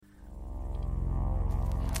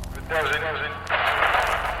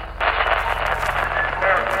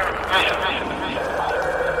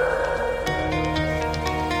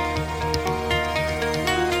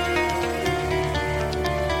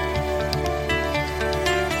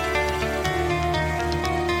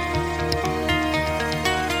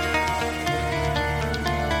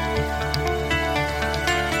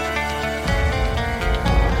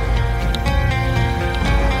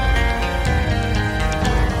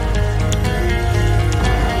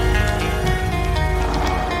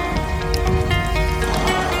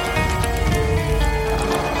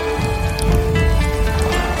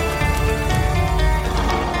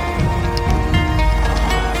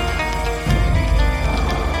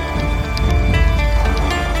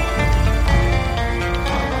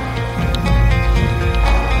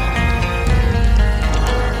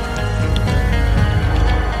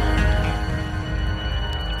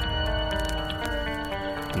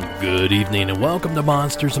Good evening and welcome to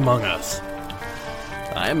Monsters Among Us.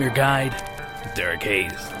 I am your guide, Derek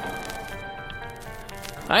Hayes.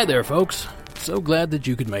 Hi there, folks. So glad that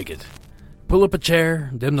you could make it. Pull up a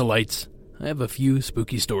chair, dim the lights. I have a few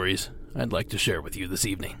spooky stories I'd like to share with you this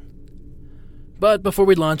evening. But before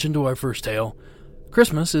we launch into our first tale,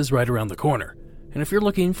 Christmas is right around the corner. And if you're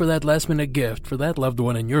looking for that last-minute gift for that loved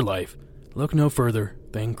one in your life, look no further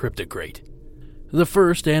than Cryptic Crate, the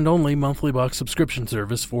first and only monthly box subscription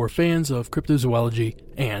service for fans of cryptozoology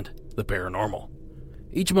and the paranormal.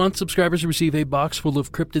 Each month, subscribers receive a box full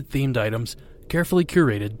of cryptid-themed items carefully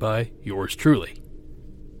curated by yours truly.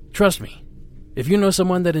 Trust me, if you know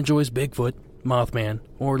someone that enjoys Bigfoot, Mothman,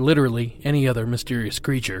 or literally any other mysterious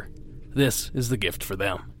creature, this is the gift for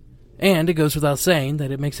them. And it goes without saying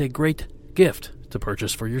that it makes a great gift to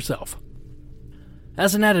purchase for yourself.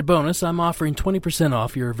 As an added bonus, I'm offering 20%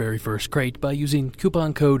 off your very first crate by using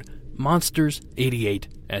coupon code MONSTERS88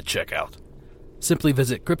 at checkout. Simply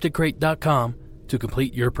visit cryptidcrate.com to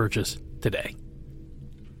complete your purchase today.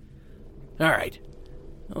 Alright,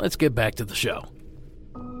 let's get back to the show.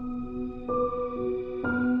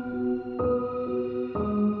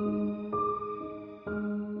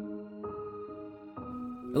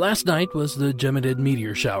 Last night was the Geminid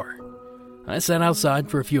meteor shower. I sat outside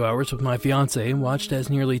for a few hours with my fiancée and watched as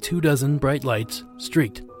nearly 24 bright lights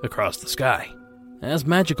streaked across the sky. As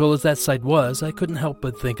magical as that sight was, I couldn't help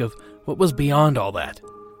but think of what was beyond all that,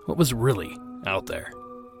 what was really out there.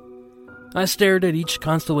 I stared at each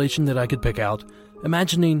constellation that I could pick out,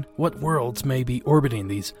 imagining what worlds may be orbiting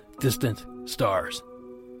these distant stars.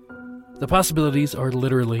 The possibilities are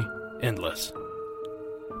literally endless.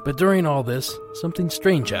 But during all this, something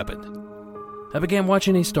strange happened. I began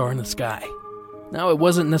watching a star in the sky. Now, it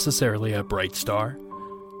wasn't necessarily a bright star,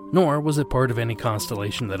 nor was it part of any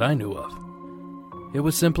constellation that I knew of. It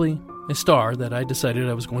was simply a star that I decided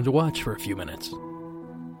I was going to watch for a few minutes.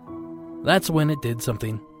 That's when it did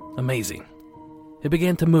something amazing. It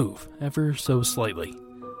began to move, ever so slightly.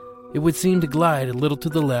 It would seem to glide a little to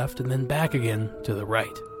the left and then back again to the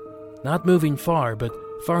right. Not moving far, but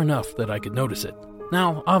far enough that I could notice it.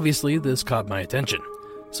 Now, obviously, this caught my attention,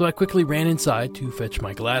 so I quickly ran inside to fetch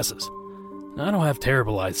my glasses. Now, I don't have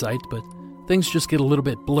terrible eyesight, but things just get a little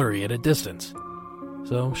bit blurry at a distance.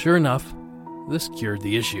 So, sure enough, this cured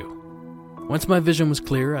the issue. Once my vision was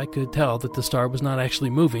clear, I could tell that the star was not actually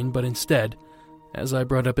moving, but instead, as I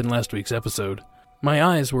brought up in last week's episode, my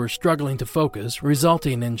eyes were struggling to focus,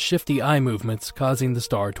 resulting in shifty eye movements causing the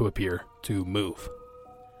star to appear to move.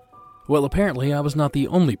 Well, apparently I was not the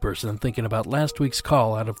only person thinking about last week's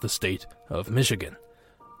call out of the state of Michigan.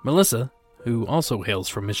 Melissa, who also hails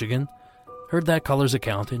from Michigan, heard that caller's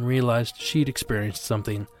account and realized she'd experienced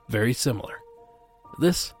something very similar.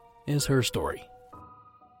 This is her story.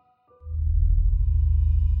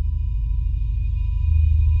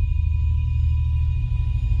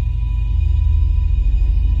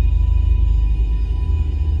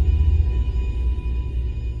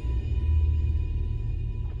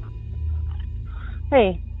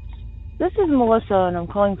 Hey, this is Melissa, and I'm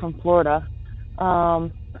calling from Florida.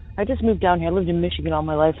 I just moved down here. I lived in Michigan all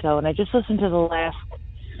my life, though, and I just listened to the last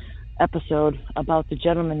episode about the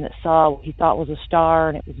gentleman that saw what he thought was a star,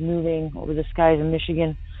 and it was moving over the skies in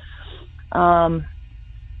Michigan. I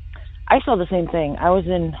saw the same thing. I was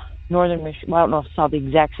in northern Michigan. Well, I don't know if I saw the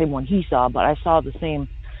exact same one he saw, but I saw the same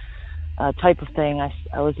type of thing.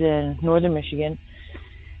 I was in northern Michigan,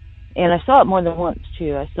 and I saw it more than once,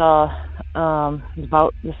 too. I saw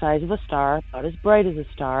about the size of a star, about as bright as a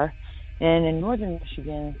star. And in northern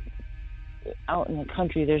Michigan, out in the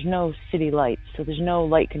country, there's no city lights, so there's no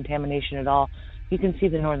light contamination at all. You can see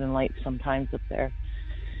the northern lights sometimes up there.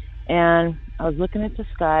 And I was looking at the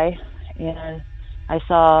sky, and I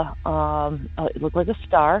saw it looked like a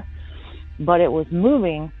star, but it was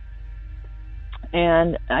moving.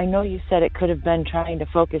 And I know you said it could have been trying to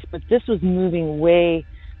focus, but this was moving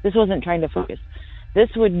this wasn't trying to focus. This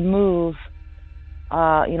would move,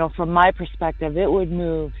 from my perspective, it would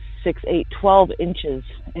move 6, 8, 12 inches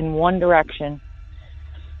in one direction.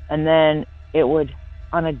 And then it would,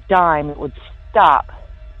 on a dime, it would stop.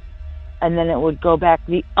 And then it would go back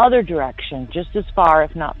the other direction, just as far,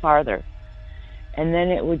 if not farther. And then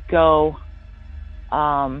it would go,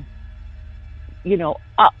 up.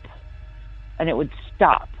 And it would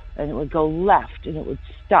stop. And it would go left, and it would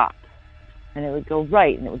stop. And it would go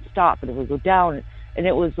right, and it would stop, and it would go down. And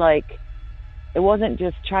it was like, it wasn't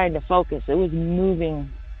just trying to focus. It was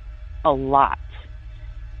moving a lot.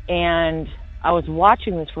 And I was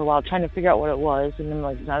watching this for a while, trying to figure out what it was. And I'm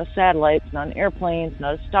like, it's not a satellite, it's not an airplane, it's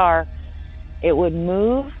not a star. It would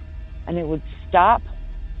move, and it would stop,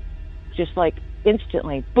 just like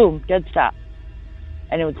instantly, boom, dead stop.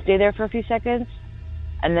 And it would stay there for a few seconds,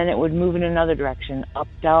 and then it would move in another direction, up,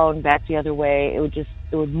 down, back the other way. It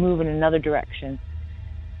would move in another direction.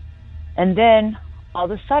 And then, all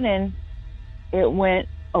of a sudden, it went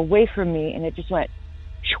away from me, and it just went,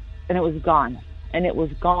 and it was gone. And it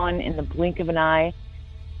was gone in the blink of an eye.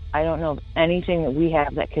 I don't know of anything that we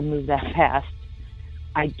have that can move that fast.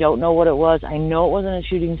 I don't know what it was. I know it wasn't a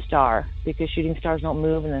shooting star, because shooting stars don't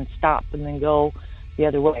move and then stop and then go the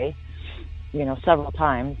other way, several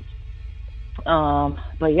times.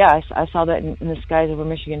 But yeah, I saw that in the skies over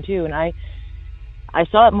Michigan too, and I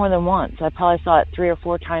saw it more than once. I probably saw it 3 or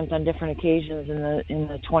 4 times on different occasions in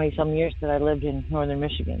the 20-some years that I lived in northern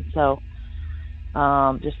Michigan. So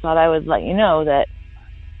just thought I would let you know that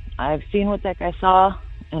I've seen what that guy saw,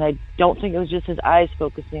 and I don't think it was just his eyes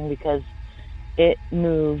focusing, because it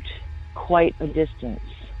moved quite a distance,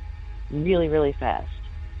 really, really fast.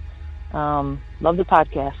 Love the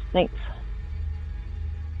podcast. Thanks.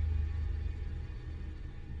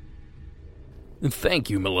 Thank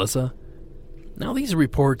you, Melissa. Now, these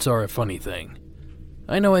reports are a funny thing.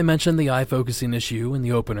 I know I mentioned the eye focusing issue in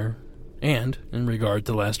the opener, and in regard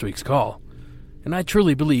to last week's call, and I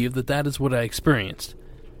truly believe that is what I experienced.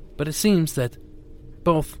 But it seems that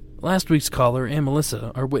both last week's caller and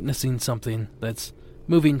Melissa are witnessing something that's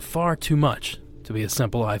moving far too much to be a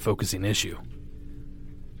simple eye focusing issue.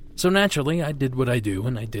 So naturally, I did what I do,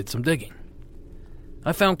 and I did some digging.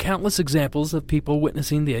 I found countless examples of people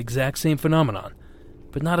witnessing the exact same phenomenon,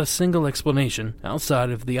 but not a single explanation outside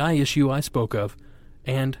of the eye issue I spoke of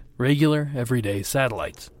and regular, everyday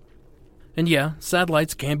satellites. And yeah,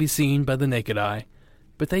 satellites can be seen by the naked eye,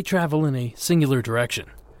 but they travel in a singular direction,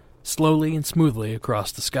 slowly and smoothly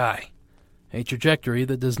across the sky, a trajectory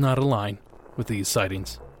that does not align with these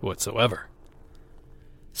sightings whatsoever.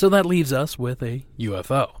 So that leaves us with a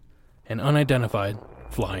UFO, an unidentified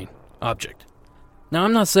flying object. Now,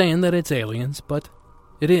 I'm not saying that it's aliens, but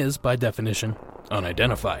it is, by definition,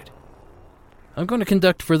 unidentified. I'm going to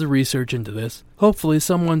conduct further research into this. Hopefully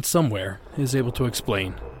someone somewhere is able to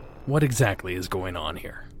explain what exactly is going on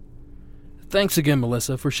here. Thanks again,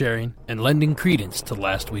 Melissa, for sharing and lending credence to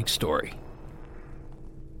last week's story.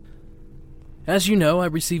 As you know, I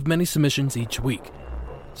receive many submissions each week.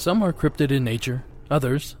 Some are cryptid in nature,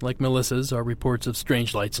 others, like Melissa's, are reports of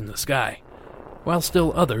strange lights in the sky, while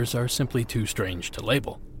still others are simply too strange to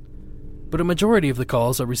label. But a majority of the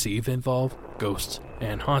calls I receive involve ghosts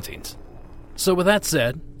and hauntings. So with that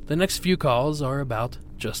said, the next few calls are about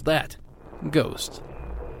just that, ghosts.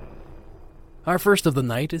 Our first of the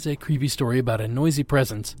night is a creepy story about a noisy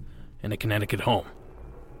presence in a Connecticut home.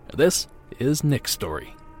 This is Nick's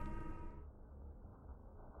story.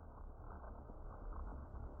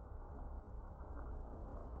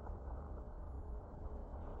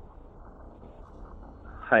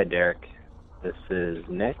 Hi, Derek. This is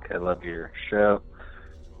Nick. I love your show.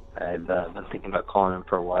 I've been thinking about calling in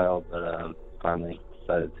for a while, but finally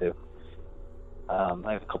decided to.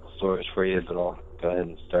 I have a couple stories for you, but I'll go ahead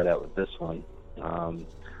and start out with this one.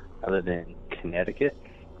 I live in Connecticut.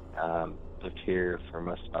 Lived here for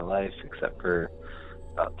most of my life, except for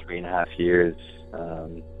about 3.5 years.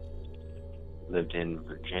 Lived in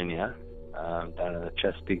Virginia, down in the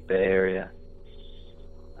Chesapeake Bay area.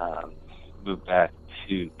 Moved back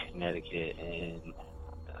to Connecticut in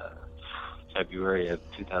February of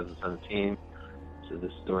 2017. So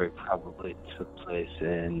this story probably took place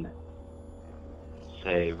in,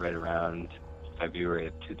 say, right around February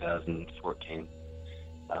of 2014.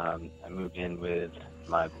 I moved in with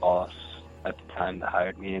my boss at the time that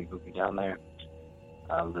hired me and moved me down there.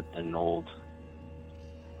 Lived in an old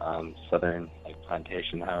southern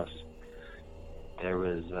plantation house. There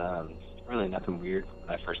was really nothing weird when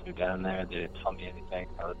I first moved down there. They didn't tell me anything.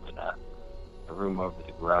 I lived in a room over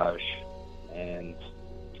the garage. and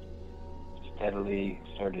steadily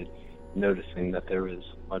started noticing that there was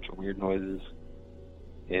a bunch of weird noises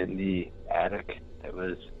in the attic that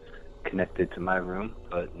was connected to my room,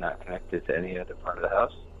 but not connected to any other part of the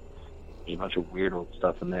house. There's a bunch of weird old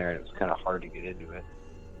stuff in there, and it was kind of hard to get into it.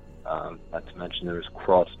 Not to mention there was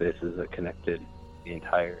crawl spaces that connected the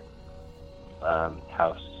entire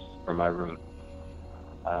house from my room.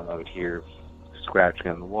 I would hear scratching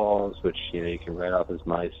on the walls, which you can write off as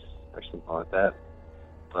mice or something like that.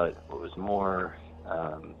 But what was more,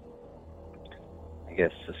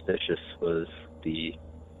 suspicious was the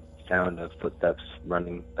sound of footsteps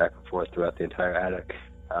running back and forth throughout the entire attic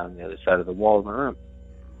on the other side of the wall of my room.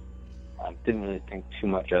 Didn't really think too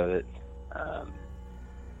much of it.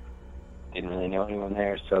 Didn't really know anyone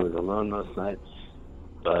there, so I was alone most nights.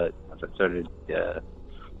 But as I started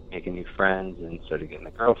making new friends and started getting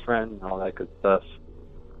a girlfriend and all that good stuff,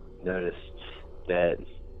 noticed that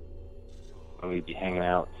when we'd be hanging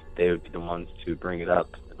out, they would be the ones to bring it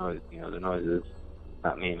up, the noises,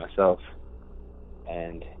 not me myself.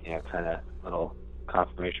 And, kind of little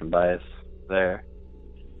confirmation bias there.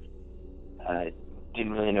 I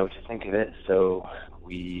didn't really know what to think of it, so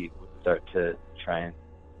we would start to try and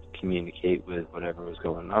communicate with whatever was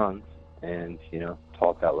going on and,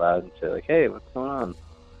 talk out loud and say, like, hey, what's going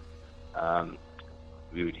on?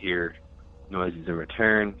 We would hear noises in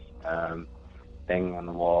return, banging on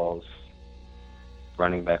the walls,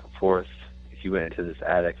 running back and forth. If you went into this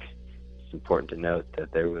attic, it's important to note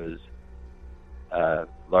that there was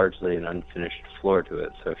largely an unfinished floor to it.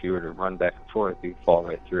 So if you were to run back and forth, you'd fall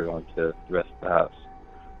right through onto the rest of the house.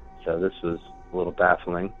 So this was a little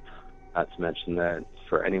baffling, not to mention that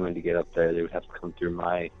for anyone to get up there, they would have to come through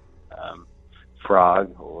my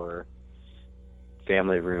frog or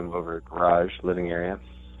family room over garage living area.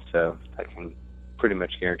 So I can pretty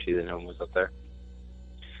much guarantee that no one was up there.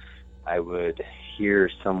 I would hear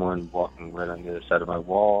someone walking right on the other side of my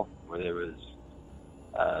wall where there was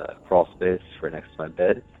a crawl space for next to my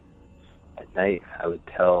bed. At night, I would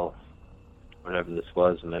tell whatever this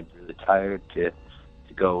was when I'd be really tired to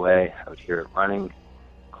go away. I would hear it running,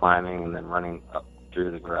 climbing, and then running up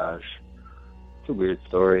through the garage. It's a weird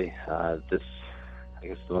story. The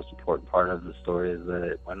most important part of the story is that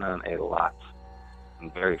it went on a lot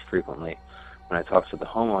and very frequently. When I talked to the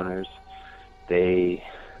homeowners, they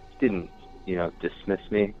didn't, dismiss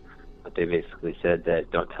me, but they basically said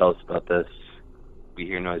that don't tell us about this. We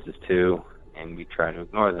hear noises too, and we try to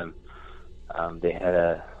ignore them. They had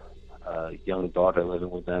a young daughter living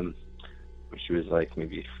with them when she was like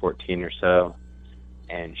maybe 14 or so,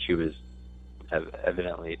 and she was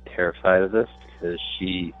evidently terrified of this because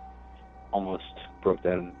she almost broke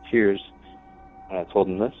down in tears when I told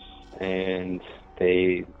them this, and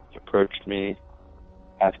they approached me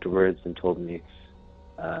afterwards and told me,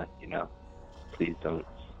 please don't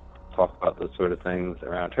talk about those sort of things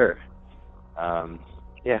around her.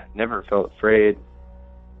 Never felt afraid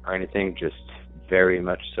or anything, just very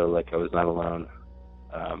much so like I was not alone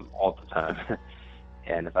all the time.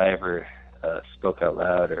 And if I ever spoke out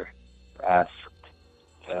loud or asked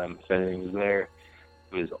if anything was there,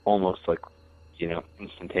 it was almost like,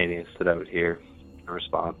 instantaneous that I would hear a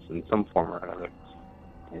response in some form or another.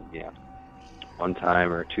 And one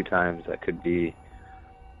time or two times that could be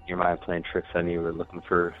your mind playing tricks on you or looking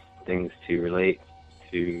for things to relate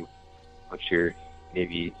to what you're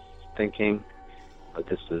maybe thinking, but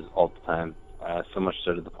this was all the time. So much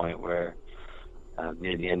so to the point where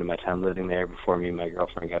near the end of my time living there, before me and my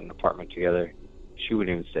girlfriend got an apartment together, she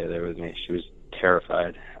wouldn't even stay there with me. She was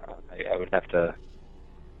terrified. I would have to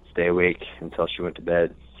stay awake until she went to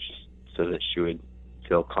bed just so that she would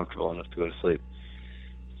feel comfortable enough to go to sleep.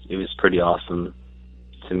 It was pretty awesome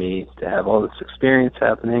to me to have all this experience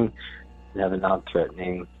happening and have a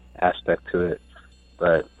non-threatening aspect to it.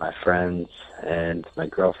 But my friends and my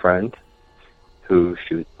girlfriend, who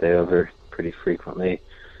she would stay over pretty frequently,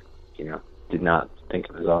 did not think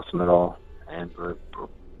it was awesome at all, and were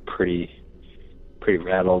pretty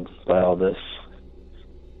rattled by all this.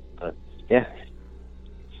 But yeah,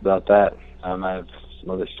 it's about that. I have some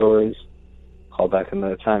other stories. Call back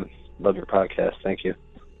another time. Love your podcast. Thank you.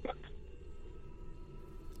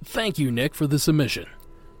 Thank you, Nick, for the submission.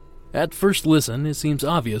 At first listen, it seems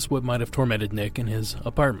obvious what might have tormented Nick in his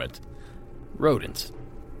apartment. Rodents.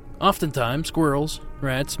 Oftentimes, squirrels,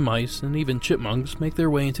 rats, mice, and even chipmunks make their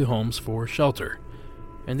way into homes for shelter,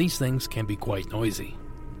 and these things can be quite noisy.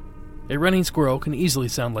 A running squirrel can easily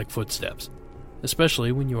sound like footsteps,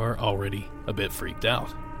 especially when you are already a bit freaked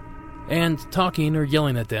out. And talking or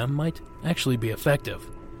yelling at them might actually be effective.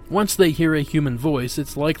 Once they hear a human voice,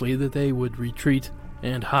 it's likely that they would retreat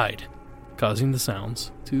and hide, causing the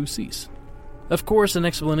sounds to cease. Of course, an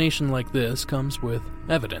explanation like this comes with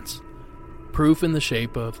evidence. Proof in the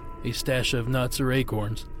shape of a stash of nuts or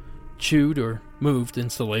acorns, chewed or moved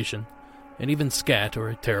insulation, and even scat or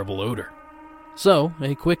a terrible odor. So,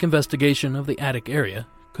 a quick investigation of the attic area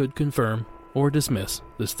could confirm or dismiss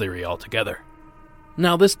this theory altogether.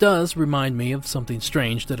 Now, this does remind me of something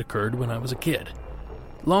strange that occurred when I was a kid.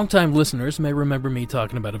 Longtime listeners may remember me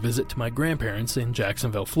talking about a visit to my grandparents in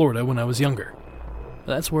Jacksonville, Florida when I was younger.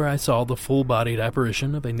 That's where I saw the full-bodied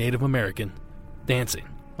apparition of a Native American dancing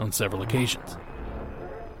on several occasions.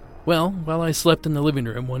 Well, while I slept in the living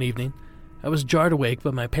room one evening, I was jarred awake by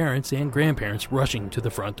my parents and grandparents rushing to the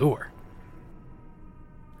front door.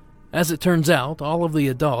 As it turns out, all of the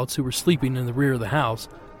adults who were sleeping in the rear of the house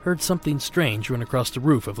heard something strange run across the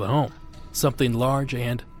roof of the home, something large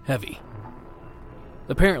and heavy.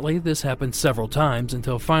 Apparently, this happened several times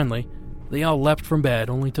until finally, they all leapt from bed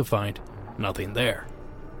only to find nothing there.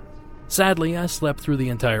 Sadly, I slept through the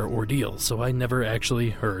entire ordeal, so I never actually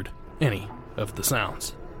heard any of the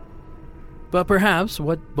sounds. But perhaps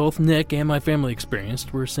what both Nick and my family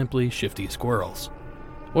experienced were simply shifty squirrels.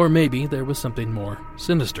 Or maybe there was something more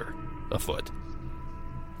sinister afoot.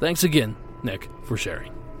 Thanks again, Nick, for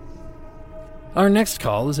sharing. Our next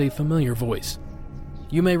call is a familiar voice.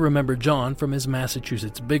 You may remember John from his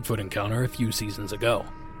Massachusetts Bigfoot encounter a few seasons ago.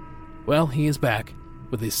 Well, he is back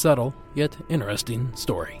with a subtle yet interesting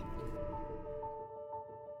story.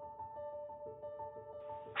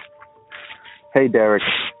 Hey, Derek.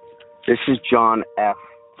 This is John F.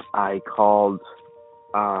 I called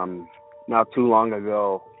not too long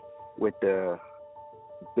ago with the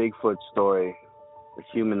Bigfoot story, the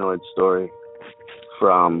humanoid story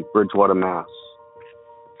from Bridgewater, Mass.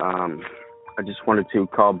 I just wanted to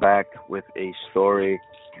call back with a story,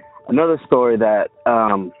 another story that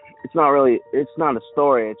it's not a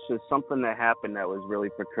story. It's just something that happened that was really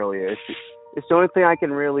peculiar. It's the only thing I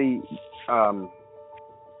can really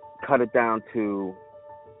cut it down to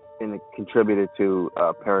and it contributed to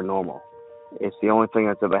paranormal. It's the only thing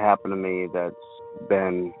that's ever happened to me that's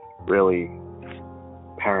been really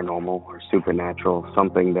paranormal or supernatural,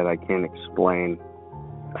 something that I can't explain.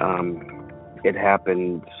 It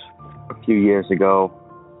happened a few years ago.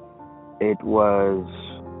 It was,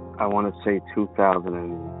 I want to say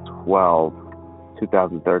 2012,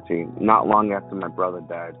 2013, not long after my brother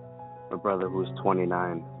died. My brother, who was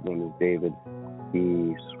 29, his name is David.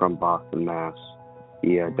 He's from Boston, Mass.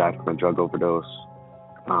 He died from a drug overdose,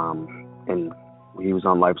 and he was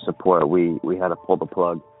on life support. We had to pull the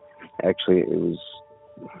plug. Actually,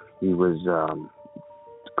 he was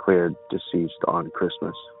declared deceased on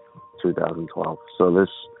Christmas 2012. So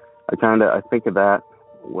I think of that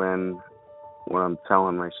when I'm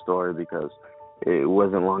telling my story, because it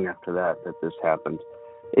wasn't long after that this happened.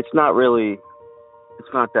 It's not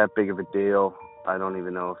that big of a deal. I don't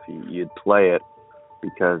even know if you'd play it,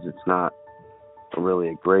 because it's not really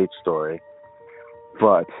a great story.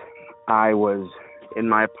 But I was in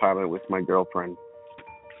my apartment with my girlfriend,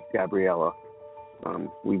 Gabriella.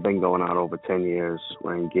 We've been going out over 10 years.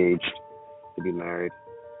 We're engaged to be married.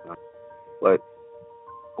 But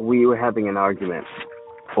we were having an argument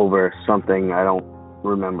over something I don't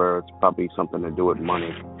remember. It's probably something to do with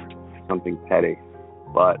money, something petty.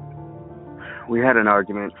 But we had an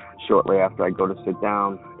argument shortly after I go to sit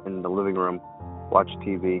down in the living room, watch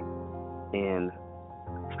TV, and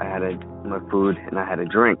I had my food and I had a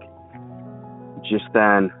drink. Just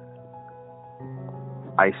then,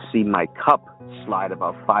 I see my cup slide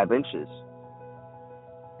about 5 inches.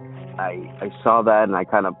 I saw that and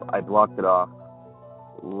I blocked it off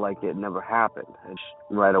like it never happened. And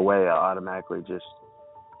right away, I automatically just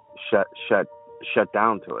shut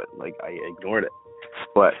down to it. Like, I ignored it.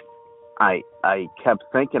 But I kept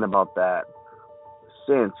thinking about that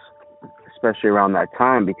since, especially around that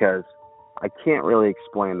time, because I can't really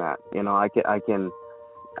explain that. You know, I can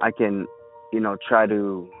try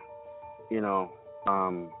to,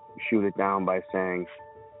 shoot it down by saying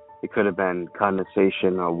it could have been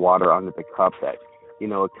condensation or water under the cup that,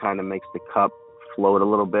 it kind of makes the cup float a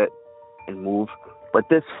little bit and move. But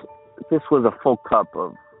this was a full cup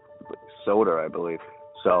of soda, I believe.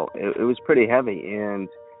 So it was pretty heavy, and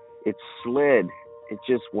it slid. It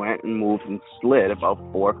just went and moved and slid about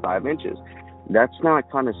 4 or 5 inches. That's not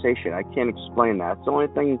condensation. I can't explain that. It's the only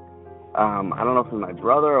thing, I don't know if it's my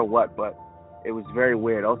brother or what, but it was very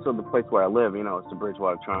weird. Also, the place where I live, it's the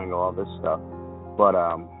Bridgewater Triangle, all this stuff. But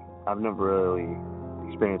I've never really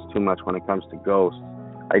experienced too much when it comes to ghosts.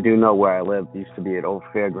 I do know where I live used to be at Old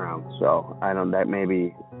Fairgrounds, so I don't, that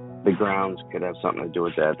maybe the grounds could have something to do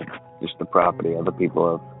with that, just the property. Other people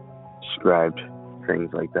have described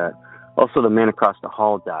things like that. Also, the man across the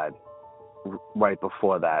hall died right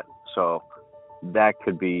before that. So that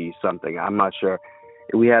could be something. I'm not sure.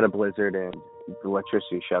 We had a blizzard and the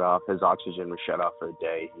electricity shut off. His oxygen was shut off for a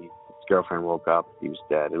day. His girlfriend woke up. He was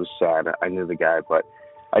dead. It was sad. I knew the guy, but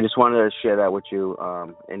I just wanted to share that with you.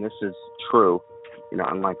 And this is true,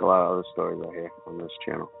 unlike a lot of other stories I hear on this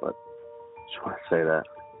channel. But just want to say that.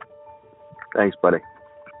 Thanks, buddy.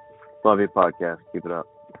 Love your podcast. Keep it up.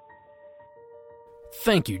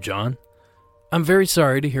 Thank you, John. I'm very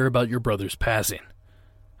sorry to hear about your brother's passing.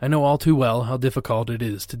 I know all too well how difficult it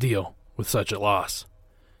is to deal with such a loss.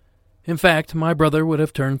 In fact, my brother would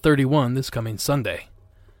have turned 31 this coming Sunday,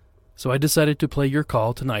 so I decided to play your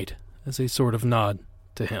call tonight as a sort of nod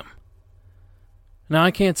to him. Now, I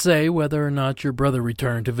can't say whether or not your brother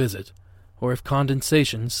returned to visit, or if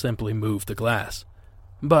condensation simply moved the glass,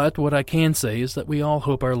 but what I can say is that we all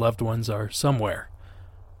hope our loved ones are somewhere,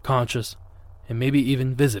 conscious, and maybe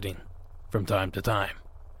even visiting from time to time.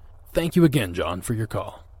 Thank you again, John, for your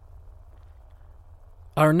call.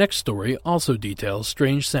 Our next story also details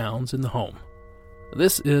strange sounds in the home.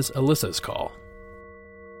 This is Alyssa's call.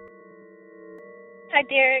 Hi,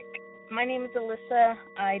 Derek. My name is Alyssa.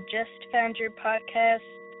 I just found your podcast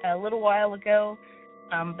a little while ago,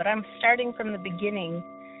 but I'm starting from the beginning.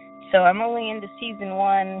 So I'm only into season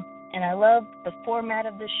 1, and I love the format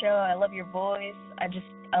of the show. I love your voice.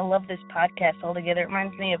 I love this podcast altogether. It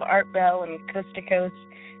reminds me of Art Bell and Coast to Coast.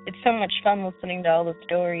 It's so much fun listening to all the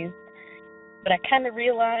stories. But I kind of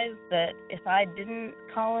realized that if I didn't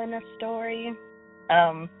call in a story,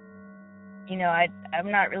 I'm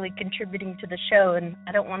not really contributing to the show, and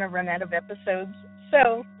I don't want to run out of episodes.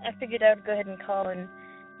 So I figured I would go ahead and call and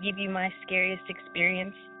give you my scariest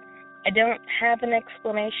experience. I don't have an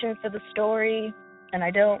explanation for the story, and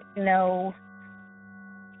I don't know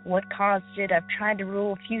what caused it. I've tried to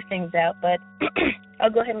rule a few things out, but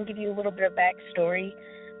I'll go ahead and give you a little bit of backstory.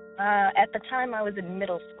 At the time, I was in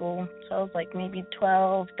middle school, so I was like maybe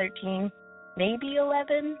 12, 13, maybe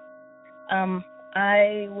 11.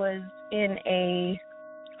 I was in a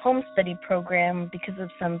home study program because of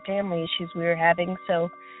some family issues we were having, so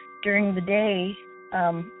during the day,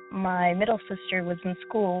 my middle sister was in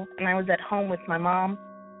school, and I was at home with my mom,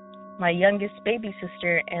 my youngest baby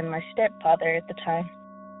sister, and my stepfather at the time.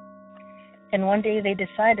 And one day they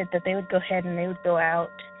decided that they would go ahead and they would go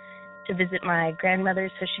out to visit my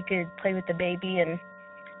grandmother so she could play with the baby, and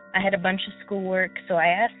I had a bunch of schoolwork, so I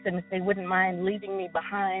asked them if they wouldn't mind leaving me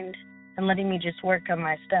behind and letting me just work on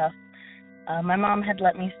my stuff. My mom had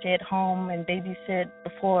let me stay at home and babysit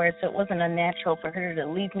before, so it wasn't unnatural for her to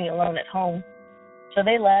leave me alone at home. So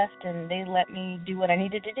they left, and they let me do what I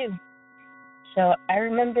needed to do. So I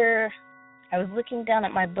remember I was looking down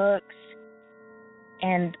at my books,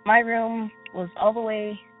 and my room was all the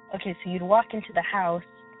way, so you'd walk into the house,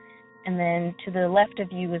 and then to the left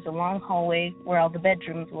of you was a long hallway where all the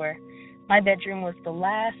bedrooms were. My bedroom was the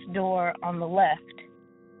last door on the left,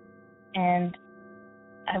 and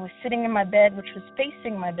I was sitting in my bed, which was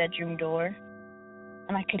facing my bedroom door,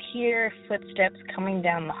 and I could hear footsteps coming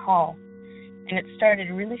down the hall. And it started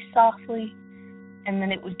really softly, and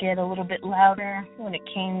then it would get a little bit louder when it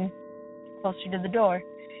came closer to the door.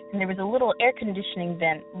 And there was a little air conditioning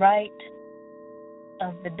vent right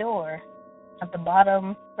of the door at the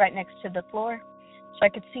bottom, right next to the floor. So I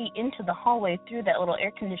could see into the hallway through that little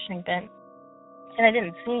air conditioning vent, and I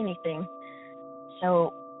didn't see anything.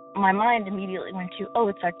 So my mind immediately went to,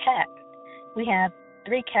 it's our cat. We had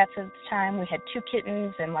 3 cats at the time. We had 2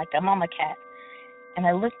 kittens and like a mama cat. And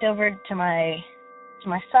I looked over to my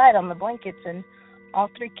side on the blankets, and all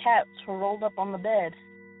 3 cats were rolled up on the bed.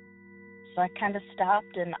 So I kind of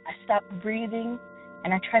stopped, and I stopped breathing,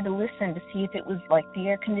 and I tried to listen to see if it was like the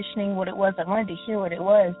air conditioning, what it was. I wanted to hear what it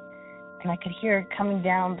was, and I could hear it coming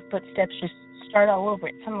down, the footsteps just start all over.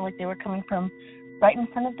 It sounded like they were coming from right in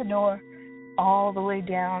front of the door all the way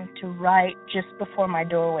down to right just before my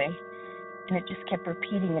doorway. And it just kept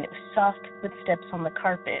repeating, and it was soft footsteps on the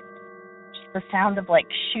carpet. The sound of like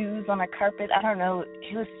shoes on a carpet. I don't know.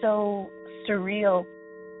 It was so surreal,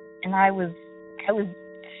 and I was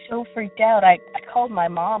so freaked out. I called my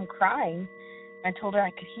mom crying. I told her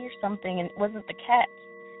I could hear something, and it wasn't the cats.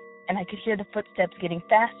 And I could hear the footsteps getting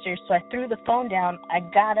faster. So I threw the phone down. I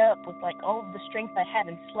got up with like all of the strength I had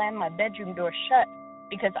and slammed my bedroom door shut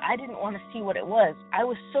because I didn't want to see what it was. I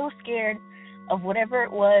was so scared of whatever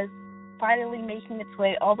it was finally making its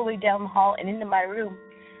way all the way down the hall and into my room.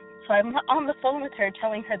 So I'm on the phone with her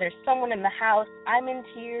telling her there's someone in the house. I'm in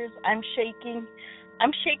tears. I'm shaking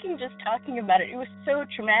just talking about it. It was so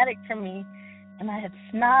traumatic for me. And I had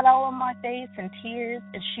snot all on my face and tears.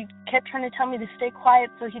 And she kept trying to tell me to stay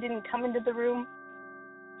quiet so he didn't come into the room.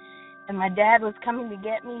 And my dad was coming to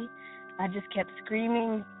get me. I just kept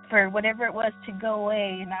screaming for whatever it was to go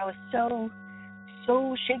away, and I was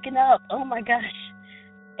so shaken up. Oh my gosh.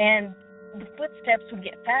 And the footsteps would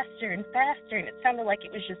get faster and faster, and it sounded like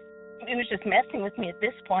it was just messing with me at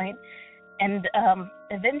this point. And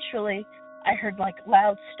eventually I heard like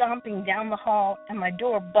loud stomping down the hall, and my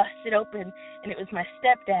door busted open, and it was my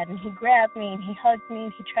stepdad, and he grabbed me and he hugged me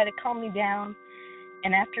and he tried to calm me down.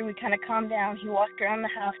 And after we kind of calmed down, he walked around the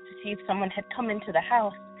house to see if someone had come into the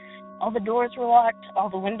house. All the doors were locked, all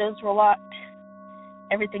the windows were locked,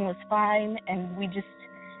 everything was fine, and we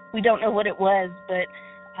don't know what it was, but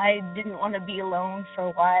I didn't want to be alone for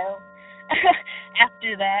a while.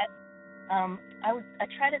 After that, I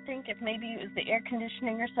tried to think if maybe it was the air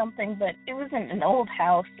conditioning or something, but it wasn't an old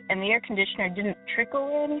house, and the air conditioner didn't trickle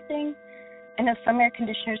or anything. I know some air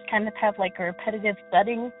conditioners kind of have like a repetitive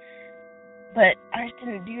thudding, but ours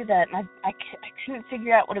didn't do that, and I couldn't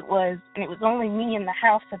figure out what it was, and it was only me in the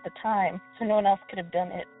house at the time, so no one else could have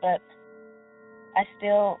done it, but I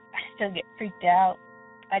still get freaked out.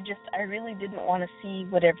 I really didn't want to see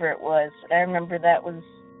whatever it was. I remember that was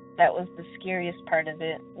the scariest part of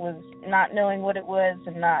it, was not knowing what it was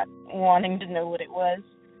and not wanting to know what it was.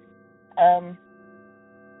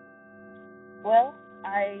 Well,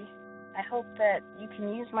 I hope that you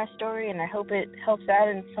can use my story, and I hope it helps out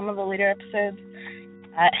in some of the later episodes.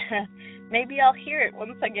 Maybe I'll hear it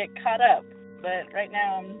once I get caught up, but right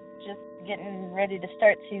now I'm just getting ready to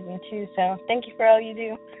start season 2, so thank you for all you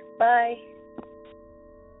do. Bye.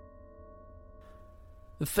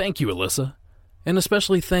 Thank you, Alyssa. And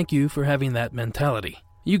especially thank you for having that mentality.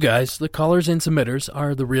 You guys, the callers and submitters,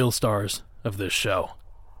 are the real stars of this show.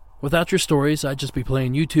 Without your stories, I'd just be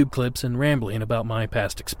playing YouTube clips and rambling about my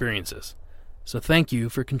past experiences. So thank you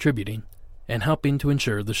for contributing and helping to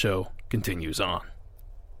ensure the show continues on.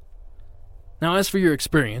 Now, as for your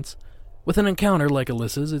experience, with an encounter like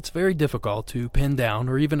Alyssa's, it's very difficult to pin down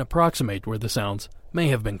or even approximate where the sounds may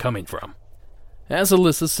have been coming from. As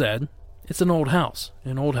Alyssa said, it's an old house,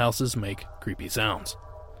 and old houses make creepy sounds.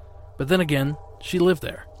 But then again, she lived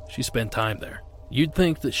there. She spent time there. You'd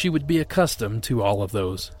think that she would be accustomed to all of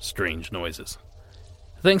those strange noises.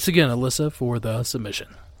 Thanks again, Alyssa, for the submission.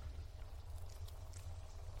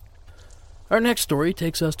 Our next story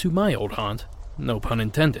takes us to my old haunt, no pun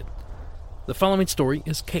intended. The following story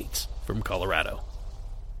is Kate's from Colorado.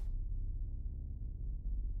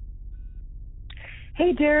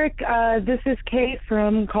 Hey, Derek. This is Kate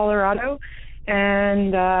from Colorado,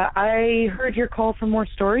 and I heard your call for more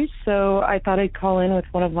stories, so I thought I'd call in with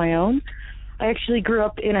one of my own. I actually grew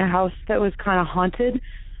up in a house that was kind of haunted. It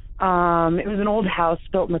was an old house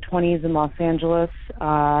built in the 1920s in Los Angeles.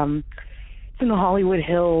 It's in the Hollywood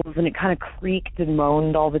Hills, and it kind of creaked and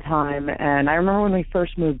moaned all the time. And I remember when we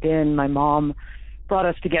first moved in, my mom brought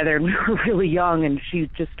us together, and we were really young, and she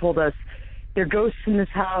just told us, there are ghosts in this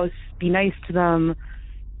house, be nice to them,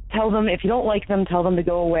 tell them, if you don't like them, tell them to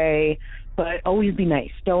go away, but always be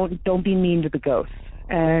nice, don't be mean to the ghosts.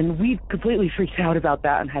 And we completely freaked out about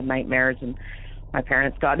that and had nightmares, and my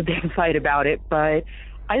parents got in a big fight about it, but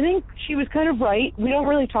I think she was kind of right. We don't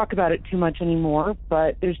really talk about it too much anymore,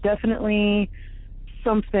 but there's definitely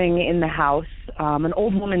something in the house. An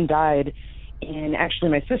old woman died in actually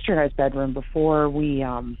my sister and I's bedroom before we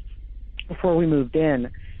moved in.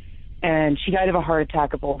 And she died of a heart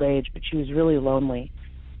attack of old age, but she was really lonely.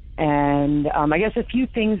 And I guess a few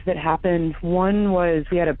things that happened. One was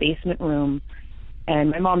we had a basement room, and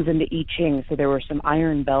my mom's into I Ching, so there were some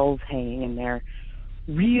iron bells hanging in there.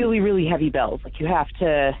 Really, really heavy bells. Like you have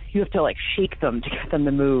to like shake them to get them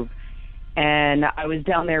to move. And I was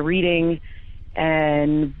down there reading,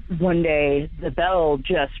 and one day the bell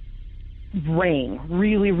just rang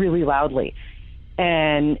really, really loudly,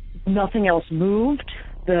 and nothing else moved.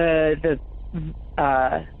 The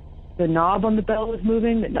knob on the bell was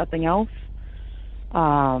moving, but nothing else.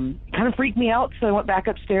 Kind of freaked me out, so I went back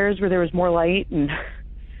upstairs where there was more light and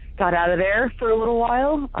got out of there for a little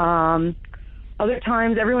while. Other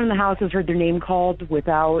times, everyone in the house has heard their name called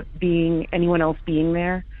without anyone else being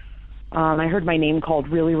there. I heard my name called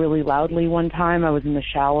really, really loudly one time. I was in the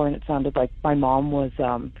shower, and it sounded like my mom was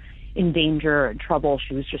in danger or in trouble.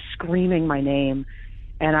 She was just screaming my name.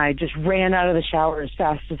 And I just ran out of the shower as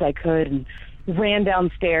fast as I could and ran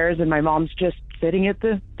downstairs, and my mom's just sitting at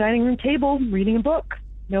the dining room table reading a book.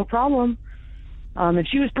 No problem. And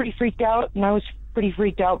she was pretty freaked out, and I was pretty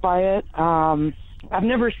freaked out by it. I've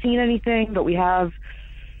never seen anything, but we have,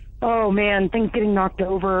 things getting knocked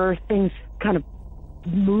over, things kind of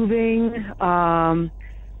moving,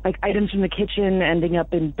 like items from the kitchen ending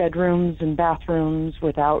up in bedrooms and bathrooms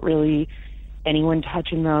without really anyone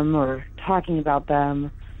touching them or talking about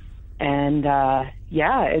them. And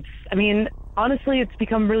honestly, it's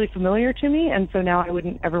become really familiar to me, and so now I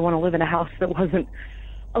wouldn't ever want to live in a house that wasn't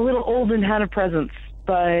a little old and had a presence.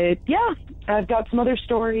 But yeah, I've got some other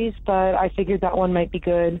stories, but I figured that one might be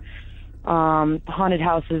good. Haunted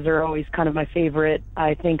houses are always kind of my favorite.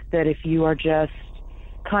 I think that if you are just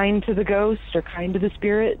kind to the ghost or kind to the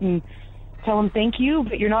spirit and tell them thank you,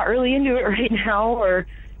 but you're not really into it right now, or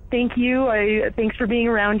thank you, thanks for being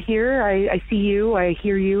around here, I see you, I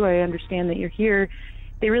hear you, I understand that you're here,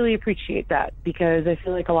 they really appreciate that, because I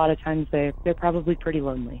feel like a lot of times they're probably pretty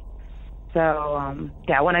lonely. So,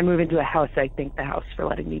 when I move into a house, I thank the house for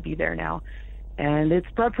letting me be there now. And it's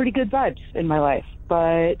brought pretty good vibes in my life.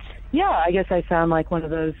 But, yeah, I guess I sound like one of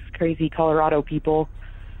those crazy Colorado people,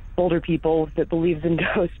 older people that believes in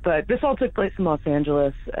ghosts. But this all took place in Los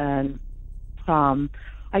Angeles, and I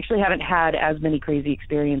actually haven't had as many crazy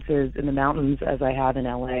experiences in the mountains as I have in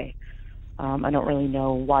LA. I don't really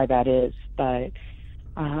know why that is, but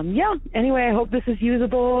anyway, I hope this is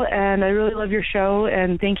usable, and I really love your show,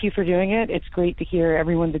 and thank you for doing it. It's great to hear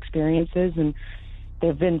everyone's experiences, and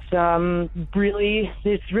there have been some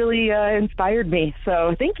it's really inspired me,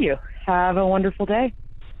 so thank you. Have a wonderful day.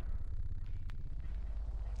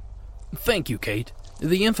 Thank you, Kate.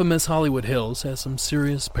 The infamous Hollywood Hills has some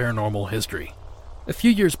serious paranormal history. A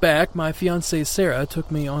few years back, my fiancée Sarah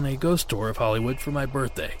took me on a ghost tour of Hollywood for my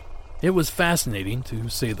birthday. It was fascinating, to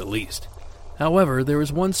say the least. However, there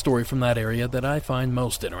is one story from that area that I find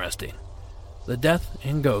most interesting. The death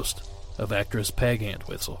and ghost of actress Peg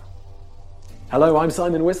Entwistle. Hello, I'm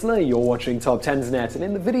Simon Whistler, you're watching Top 10's Net, and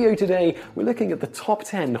in the video today, we're looking at the top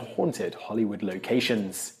 10 haunted Hollywood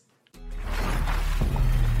locations.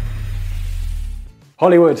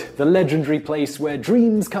 Hollywood, the legendary place where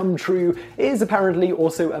dreams come true, is apparently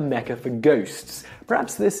also a mecca for ghosts.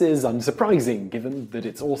 Perhaps this is unsurprising, given that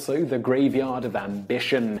it's also the graveyard of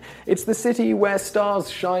ambition. It's the city where stars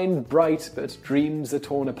shine bright, but dreams are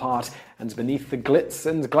torn apart, and beneath the glitz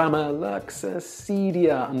and glamour lurks a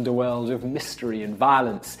seedier underworld of mystery and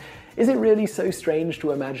violence. Is it really so strange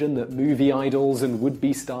to imagine that movie idols and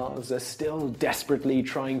would-be stars are still desperately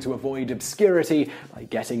trying to avoid obscurity by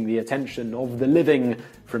getting the attention of the living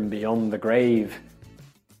from beyond the grave?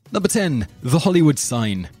 Number 10. The Hollywood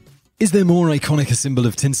Sign. Is there more iconic a symbol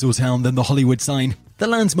of Tinseltown than the Hollywood Sign? The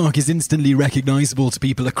landmark is instantly recognizable to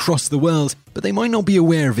people across the world, but they might not be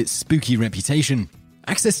aware of its spooky reputation.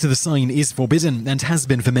 Access to the sign is forbidden and has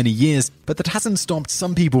been for many years, but that hasn't stopped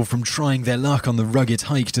some people from trying their luck on the rugged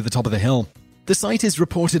hike to the top of the hill. The site is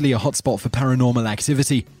reportedly a hotspot for paranormal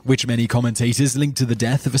activity, which many commentators link to the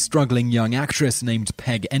death of a struggling young actress named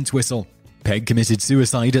Peg Entwistle. Peg committed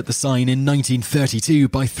suicide at the sign in 1932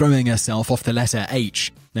 by throwing herself off the letter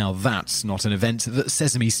H. Now that's not an event that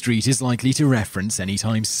Sesame Street is likely to reference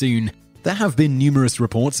anytime soon. There have been numerous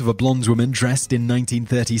reports of a blonde woman dressed in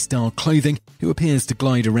 1930s-style clothing who appears to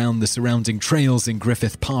glide around the surrounding trails in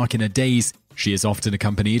Griffith Park in a daze. She is often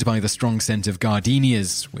accompanied by the strong scent of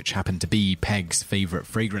gardenias, which happen to be Peg's favorite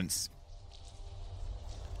fragrance.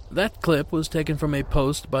 That clip was taken from a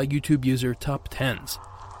post by YouTube user Top Tens,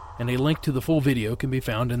 and a link to the full video can be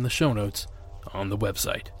found in the show notes on the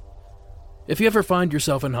website. If you ever find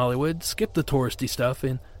yourself in Hollywood, skip the touristy stuff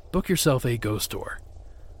and book yourself a ghost tour.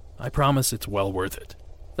 I promise it's well worth it.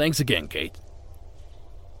 Thanks again, Kate.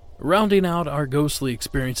 Rounding out our ghostly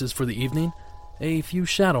experiences for the evening, a few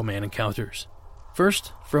Shadow Man encounters.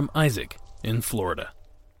 First, from Isaac in Florida.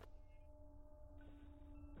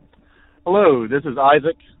 Hello, this is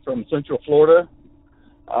Isaac from Central Florida.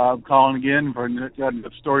 I'm calling again for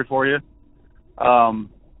a story for you.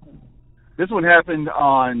 This one happened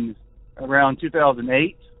on around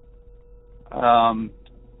 2008. I'm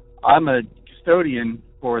a custodian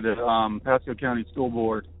for the Pasco County School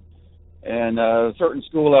Board, and a certain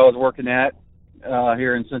school I was working at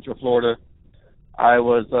here in Central Florida, I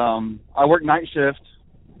worked night shift,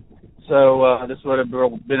 so this would have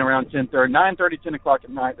been around 9:30, 10 o'clock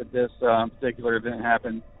at night that this particular event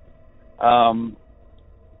happened. I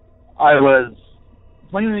was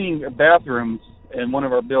cleaning bathrooms in one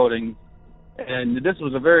of our buildings, and this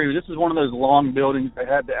was one of those long buildings that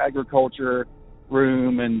had the agriculture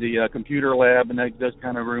room and the computer lab and those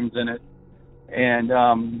kind of rooms in it. And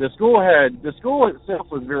the school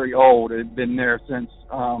itself was very old. It had been there since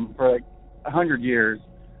for like 100 years.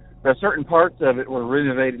 But certain parts of it were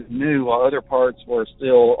renovated new, while other parts were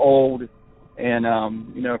still old and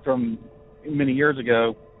from many years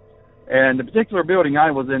ago. And the particular building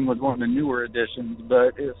I was in was one of the newer additions,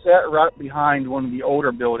 but it sat right behind one of the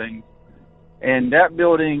older buildings. And that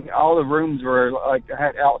building, all the rooms were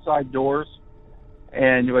had outside doors.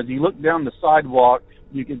 And as you looked down the sidewalk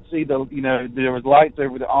you could see there was lights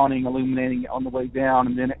over the awning illuminating it on the way down,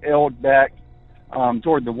 and then it held back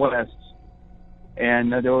toward the west.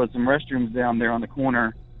 And there was some restrooms down there on the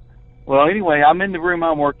corner. Well, anyway, I'm in the room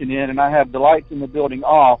I'm working in, and I have the lights in the building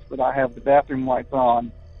off, but I have the bathroom lights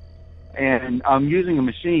on. And I'm using a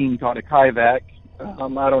machine called a Kivac. I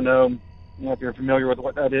don't know if you're familiar with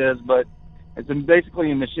what that is, but it's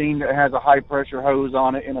basically a machine that has a high-pressure hose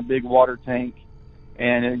on it and a big water tank.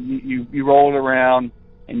 And you roll it around,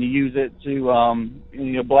 and you use it to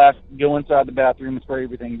go inside the bathroom and spray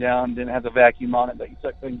everything down. Then it has a vacuum on it that you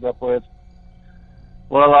suck things up with.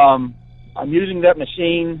 Well, I'm using that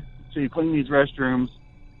machine to clean these restrooms,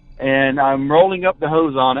 and I'm rolling up the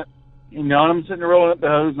hose on it. And I'm sitting there rolling up the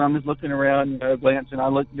hose, and I'm just looking around, glancing. I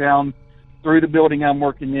look down through the building I'm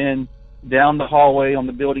working in, down the hallway on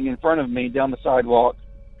the building in front of me, down the sidewalk,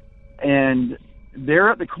 and there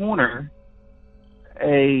at the corner,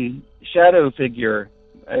 a shadow figure,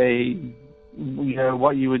 the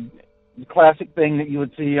classic thing that you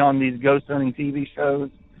would see on these ghost hunting TV shows,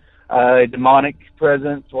 a demonic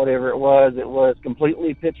presence, whatever it was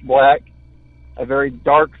completely pitch black, a very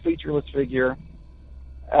dark, featureless figure.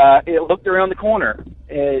 It looked around the corner.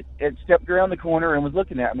 It stepped around the corner and was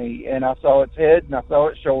looking at me, and I saw its head and I saw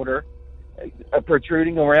its shoulder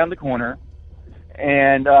protruding around the corner,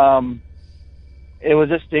 and it was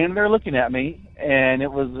just standing there looking at me, and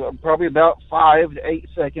it was probably about 5 to 8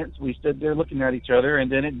 seconds. We stood there looking at each other, and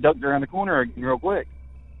then it ducked around the corner again real quick.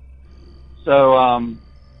 So, I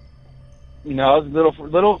was a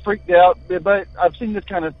little freaked out, but I've seen this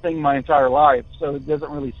kind of thing my entire life, so it doesn't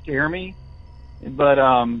really scare me, but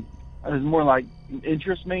it's more like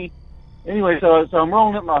interests me. Anyway, so I'm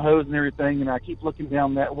rolling up my hose and everything, and I keep looking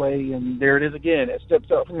down that way, and there it is again. It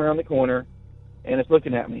steps out from around the corner, and it's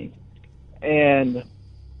looking at me. And,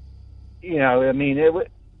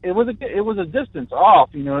 it was a distance off,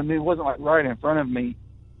 it wasn't like right in front of me,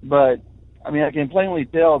 but, I can plainly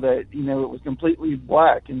tell that, it was completely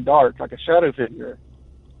black and dark, like a shadow figure.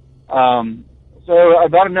 So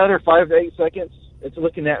about another 5 to 8 seconds, it's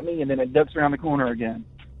looking at me, and then it ducks around the corner again.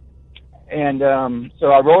 And so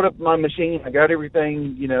I rolled up my machine, I got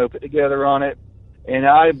everything, put together on it, and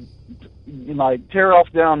I tear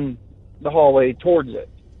off down the hallway towards it.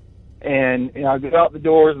 And I go out the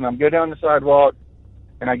doors, and I go down the sidewalk,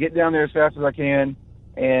 and I get down there as fast as I can,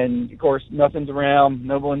 and, of course, nothing's around,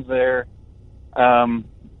 no one's there.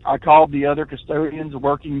 I called the other custodians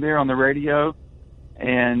working there on the radio,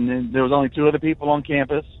 and there was only 2 other people on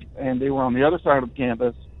campus, and they were on the other side of the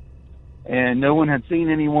campus, and no one had seen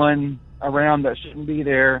anyone around that shouldn't be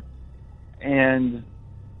there. And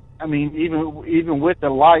even with the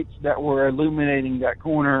lights that were illuminating that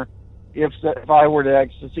corner, if I were to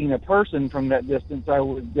actually seen a person from that distance, I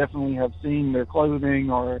would definitely have seen their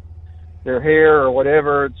clothing or their hair or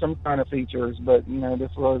whatever, some kind of features. But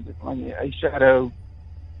this was a shadow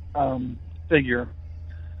figure.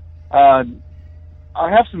 I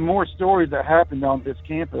have some more stories that happened on this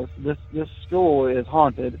campus. This school is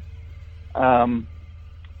haunted.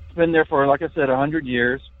 It's been there for, like I said, 100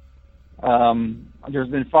 years. There's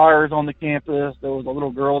been fires on the campus. There was a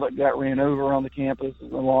little girl that got ran over on the campus a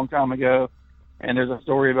long time ago, and there's a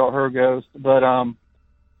story about her ghost. But I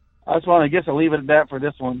just want to, I'll leave it at that for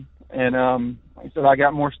this one. And like I said, I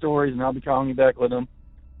got more stories, and I'll be calling you back with them.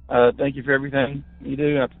 Thank you for everything you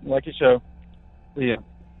do. I like your show. See ya.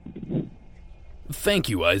 Thank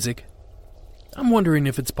you, Isaac. I'm wondering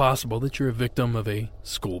if it's possible that you're a victim of a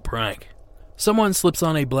school prank. Someone slips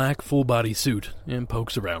on a black full-body suit and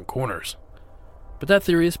pokes around corners. But that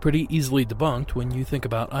theory is pretty easily debunked when you think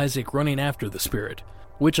about Isaac running after the spirit,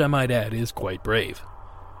 which I might add is quite brave.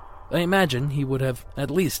 I imagine he would have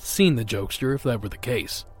at least seen the jokester if that were the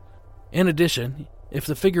case. In addition, if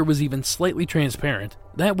the figure was even slightly transparent,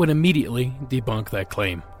 that would immediately debunk that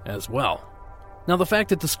claim as well. Now, the fact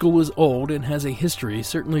that the school is old and has a history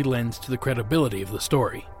certainly lends to the credibility of the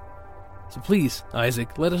story. So please,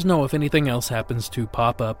 Isaac, let us know if anything else happens to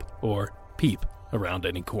pop up or peep around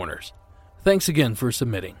any corners. Thanks again for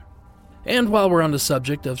submitting. And while we're on the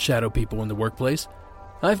subject of shadow people in the workplace,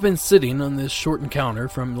 I've been sitting on this short encounter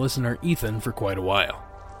from listener Ethan for quite a while.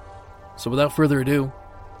 So without further ado,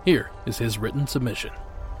 here is his written submission.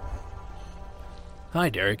 Hi,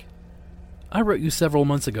 Derek. I wrote you several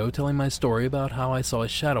months ago telling my story about how I saw a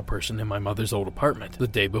shadow person in my mother's old apartment the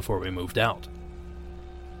day before we moved out.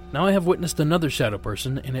 Now I have witnessed another shadow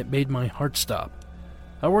person, and it made my heart stop.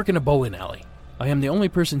 I work in a bowling alley. I am the only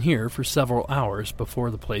person here for several hours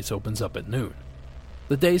before the place opens up at noon.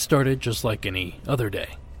 The day started just like any other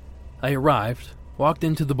day. I arrived, walked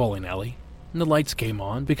into the bowling alley, and the lights came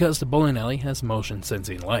on because the bowling alley has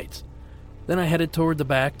motion-sensing lights. Then I headed toward the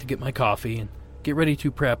back to get my coffee and get ready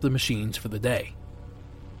to prep the machines for the day.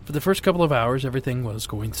 For the first couple of hours, everything was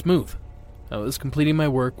going smooth. I was completing my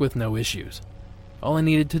work with no issues. All I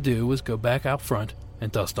needed to do was go back out front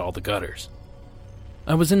and dust all the gutters.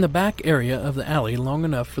 I was in the back area of the alley long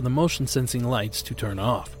enough for the motion-sensing lights to turn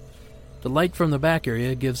off. The light from the back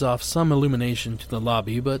area gives off some illumination to the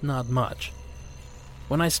lobby, but not much.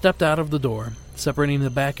 When I stepped out of the door, separating the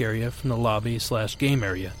back area from the lobby/game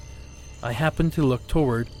area, I happened to look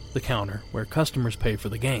toward the counter where customers pay for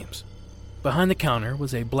the games. Behind the counter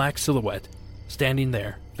was a black silhouette standing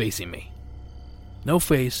there facing me. No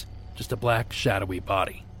face, just a black, shadowy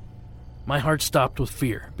body. My heart stopped with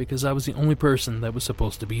fear because I was the only person that was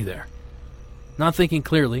supposed to be there. Not thinking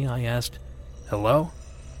clearly, I asked, "Hello?"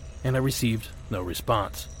 and I received no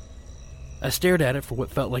response. I stared at it for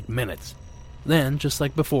what felt like minutes. Then, just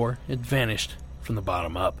like before, it vanished from the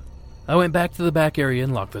bottom up. I went back to the back area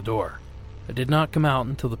and locked the door. I did not come out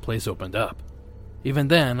until the place opened up. Even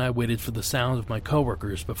then, I waited for the sound of my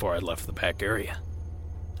coworkers before I left the back area.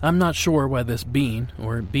 I'm not sure why this being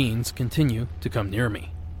or beings continue to come near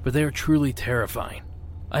me, but they are truly terrifying.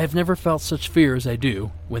 I have never felt such fear as I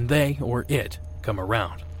do when they or it come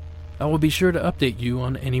around. I will be sure to update you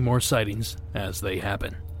on any more sightings as they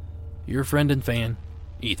happen. Your friend and fan,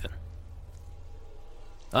 Ethan.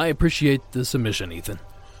 I appreciate the submission, Ethan.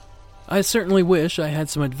 I certainly wish I had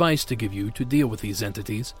some advice to give you to deal with these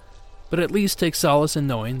entities, but at least take solace in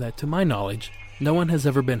knowing that, to my knowledge, no one has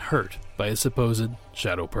ever been hurt by a supposed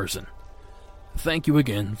shadow person. Thank you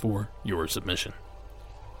again for your submission.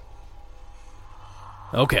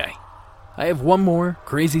 Okay, I have one more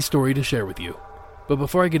crazy story to share with you, but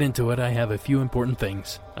before I get into it, I have a few important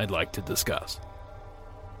things I'd like to discuss.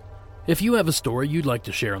 If you have a story you'd like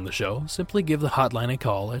to share on the show, simply give the hotline a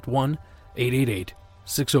call at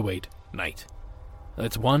 1-888-608-NIGHT.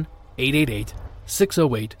 That's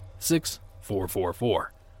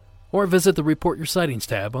 1-888-608-6444. Or visit the Report Your Sightings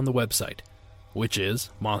tab on the website, which is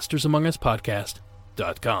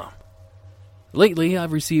monstersamonguspodcast.com. Lately,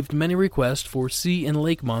 I've received many requests for sea and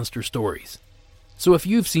lake monster stories. So if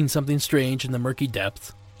you've seen something strange in the murky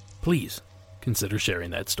depths, please consider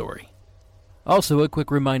sharing that story. Also, a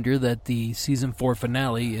quick reminder that the Season 4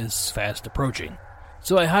 finale is fast approaching,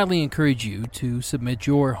 so I highly encourage you to submit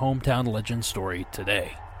your hometown legend story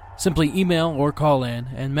today. Simply email or call in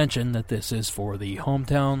and mention that this is for the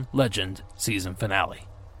Hometown Legend season finale.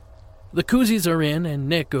 The koozies are in, and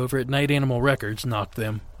Nick over at Night Animal Records knocked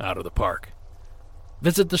them out of the park.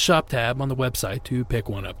 Visit the shop tab on the website to pick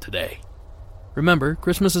one up today. Remember,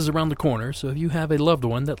 Christmas is around the corner, so if you have a loved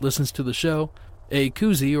one that listens to the show, a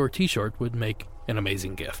koozie or t-shirt would make an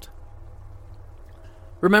amazing gift.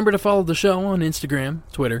 Remember to follow the show on Instagram,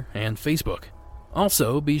 Twitter, and Facebook.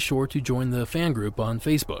 Also, be sure to join the fan group on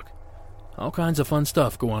Facebook. All kinds of fun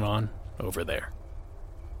stuff going on over there.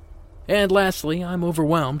 And lastly, I'm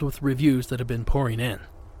overwhelmed with reviews that have been pouring in.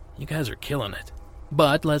 You guys are killing it.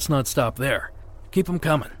 But let's not stop there. Keep them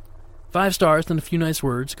coming. 5 stars and a few nice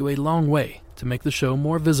words go a long way to make the show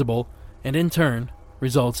more visible and in turn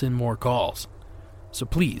results in more calls. So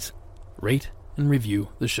please, rate and review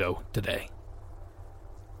the show today.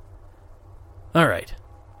 Alright,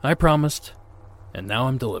 I promised, and now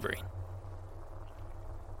I'm delivering.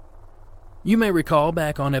 You may recall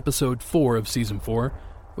back on episode 4 of Season 4,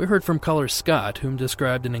 we heard from caller Scott, whom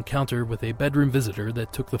described an encounter with a bedroom visitor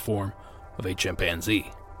that took the form of a chimpanzee.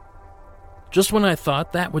 Just when I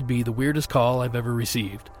thought that would be the weirdest call I've ever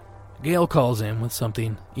received, Gail calls in with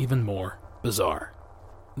something even more bizarre.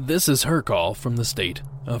 This is her call from the state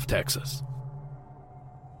of Texas.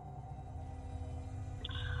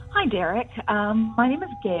 Hi, Derek. My name is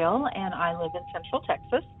Gail, and I live in Central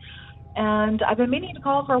Texas. And I've been meaning to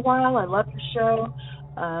call for a while. I love your show,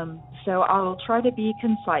 so I'll try to be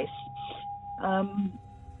concise.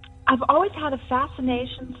 I've always had a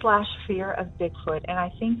fascination/fear of Bigfoot, and I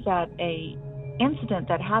think that a incident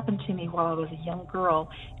that happened to me while I was a young girl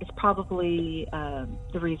is probably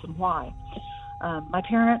the reason why. My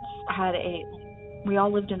parents we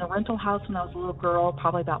all lived in a rental house when I was a little girl,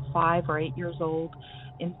 probably about 5 or 8 years old,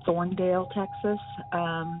 in Thorndale, Texas.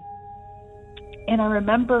 And I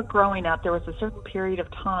remember growing up, there was a certain period of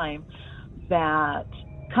time that,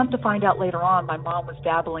 come to find out later on, my mom was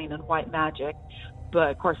dabbling in white magic,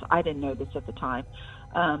 but of course I didn't know this at the time.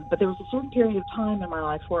 But there was a certain period of time in my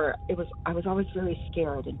life where I was always very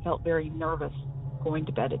scared and felt very nervous going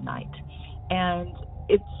to bed at night. And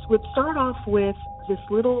it would start off with this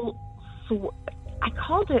little, I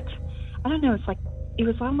called it, I don't know, it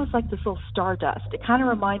was almost like this little stardust. It kind of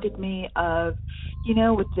reminded me of,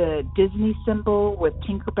 with the Disney symbol with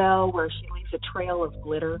Tinkerbell, where she leaves a trail of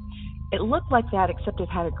glitter. it looked like that, except it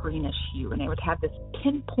had a greenish hue, and it would have this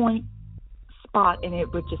pinpoint spot, and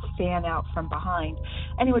it would just fan out from behind,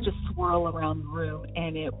 and it would just swirl around the room,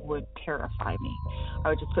 and it would terrify me. I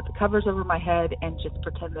would just put the covers over my head and just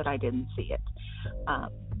pretend that I didn't see it.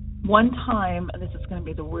 One time, and this is going to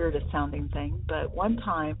be the weirdest sounding thing, but one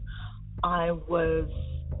time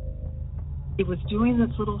it was doing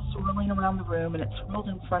this little swirling around the room, and it swirled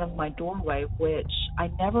in front of my doorway, which I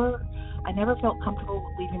never felt comfortable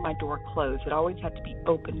leaving my door closed. It always had to be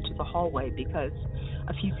open to the hallway, because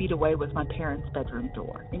a few feet away was my parents' bedroom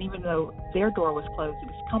door. And even though their door was closed, it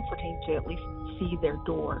was comforting to at least see their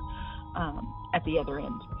door at the other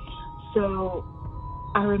end. So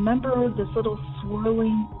I remember this little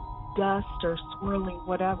swirling dust or swirling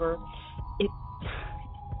whatever.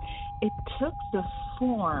 It took the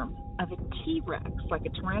form of a T-Rex, like a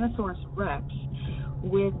Tyrannosaurus Rex,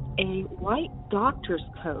 with a white doctor's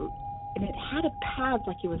coat, and it had a pad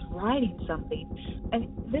like it was riding something. And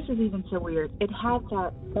this is even so weird. It had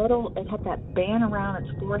that band around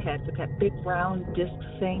its forehead with that big round disc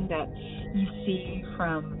thing that you see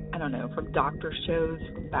from doctor shows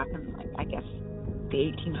from back in, I guess, the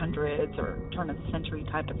 1800s or turn of the century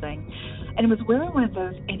type of thing. And it was wearing one of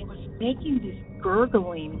those, and it was making these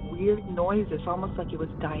gurgling, weird noises, almost like it was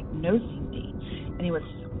diagnosing me. And it was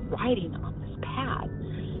riding on this pad.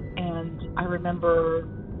 And I remember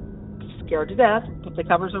scared to death, put the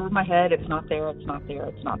covers over my head. It's not there, it's not there,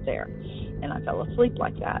 it's not there. And I fell asleep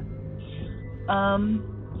like that.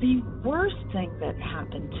 The worst thing that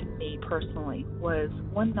happened to me personally was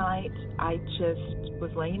one night I just was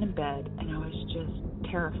laying in bed, and I was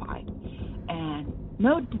just terrified. And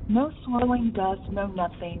no swirling dust, no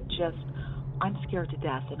nothing, just I'm scared to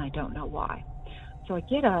death, and I don't know why. So I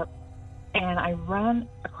get up, and I run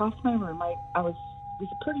across my room.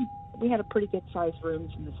 We had a pretty good sized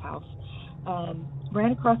rooms in this house.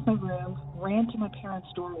 Ran across my room, ran to my parents'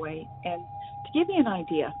 doorway, and to give you an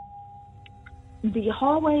idea, the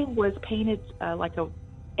hallway was painted like a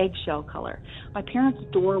eggshell color. My parents'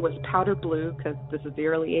 door was powder blue, because this is the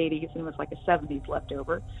early 80s and it was like a 70s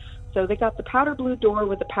leftover. So they got the powder blue door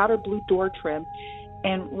with the powder blue door trim,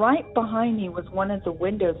 and right behind me was one of the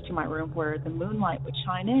windows to my room where the moonlight would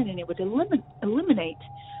shine in, and it would illuminate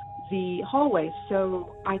the hallway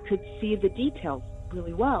so I could see the details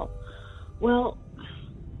really well. Well,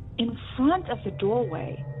 in front of the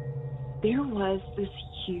doorway, there was this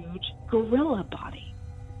huge gorilla body.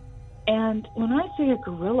 And when I say a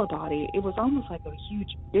gorilla body, it was almost like a huge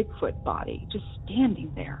Bigfoot body just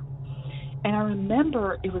standing there. And I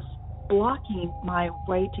remember it was blocking my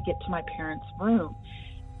way to get to my parents' room.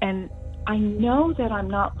 And I know that I'm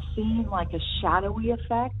not seeing like a shadowy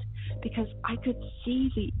effect, because I could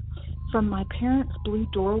see from my parents' blue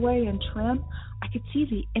doorway and trim, I could see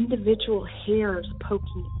the individual hairs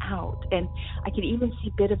poking out, and I could even see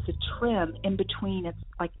a bit of the trim in between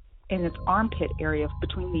in its armpit area,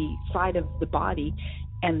 between the side of the body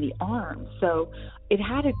and the arm. So it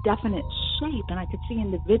had a definite shape, and I could see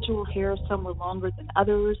individual hairs. Some were longer than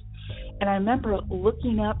others. And I remember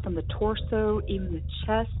looking up from the torso, even the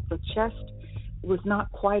chest. The chest was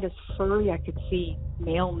not quite as furry. I could see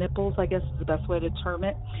male nipples, I guess is the best way to term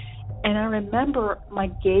it. And I remember my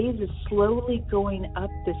gaze is slowly going up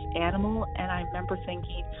this animal, and I remember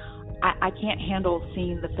thinking, I can't handle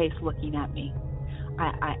seeing the face looking at me.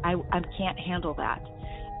 I can't handle that.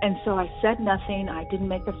 And so I said nothing. I didn't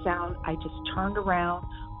make a sound. I just turned around,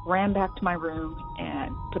 ran back to my room,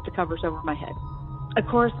 and put the covers over my head. Of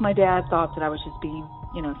course, my dad thought that I was just being,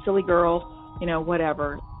 silly girl,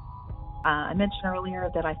 whatever. I mentioned earlier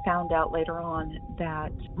that I found out later on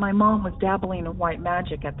that my mom was dabbling in white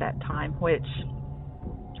magic at that time, which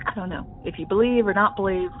I don't know if you believe or not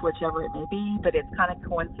believe, whichever it may be, but it's kind of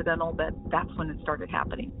coincidental that that's when it started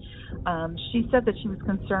happening. She said that she was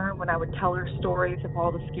concerned when I would tell her stories of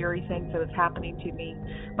all the scary things that was happening to me.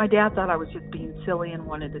 My dad thought I was just being silly and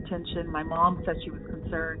wanted attention. My mom said she was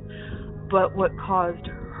concerned. But what caused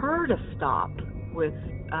her to stop with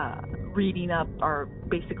reading up, or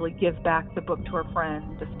basically give back the book to her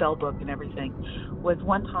friend, the spell book and everything, was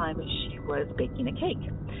one time she was baking a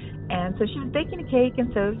cake. And so she was baking a cake,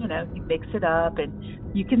 and so, you mix it up,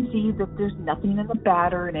 and you can see that there's nothing in the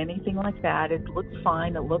batter and anything like that. It looks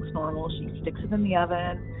fine. It looks normal. She sticks it in the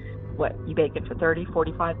oven. You bake it for 30,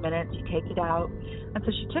 45 minutes. You take it out. And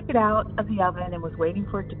so she took it out of the oven and was waiting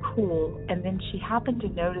for it to cool, and then she happened to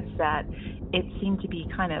notice that it seemed to be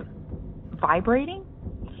kind of vibrating.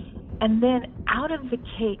 And then out of the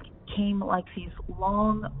cake came like these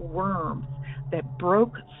long worms that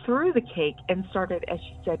broke through the cake and started, as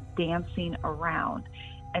she said, dancing around.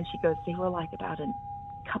 And she goes, they were like about a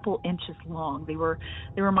couple inches long.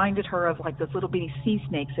 They reminded her of like those little bitty sea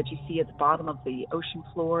snakes that you see at the bottom of the ocean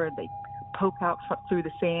floor, and they poke out through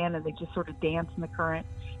the sand and they just sort of dance in the current.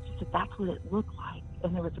 She said that's what it looked like,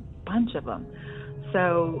 and there was a bunch of them.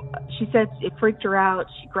 So she said it freaked her out.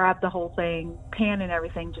 She grabbed the whole thing, pan and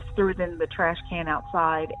everything, just threw it in the trash can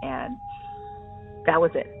outside, and that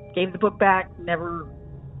was it. Gave the book back,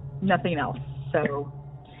 nothing else. So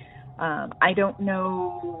I don't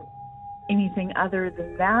know anything other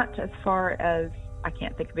than that as far as I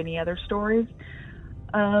can't think of any other stories.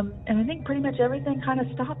 And I think pretty much everything kind of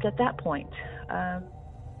stopped at that point.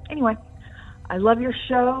 Anyway, I love your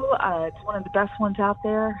show. It's one of the best ones out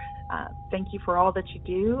there. Thank you for all that you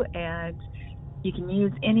do, and you can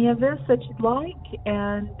use any of this that you'd like.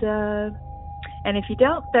 And if you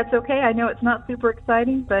don't, that's okay. I know it's not super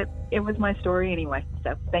exciting, but it was my story anyway.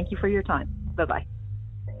 So thank you for your time. Bye-bye.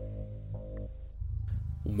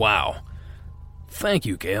 Wow. Thank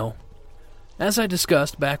you, Gail. As I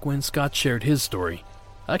discussed back when Scott shared his story,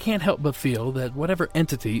 I can't help but feel that whatever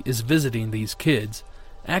entity is visiting these kids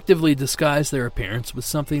actively disguise their appearance with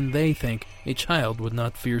something they think a child would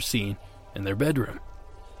not fear seeing in their bedroom.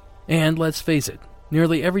 And let's face it,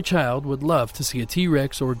 nearly every child would love to see a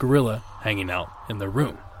T-Rex or gorilla hanging out in their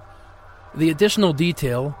room. The additional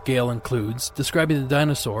detail Gail includes, describing the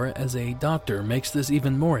dinosaur as a doctor, makes this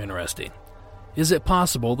even more interesting. Is it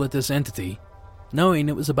possible that this entity, knowing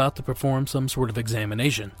it was about to perform some sort of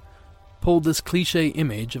examination, pulled this cliché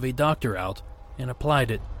image of a doctor out and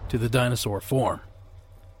applied it to the dinosaur form?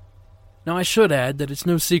 Now, I should add that it's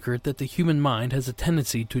no secret that the human mind has a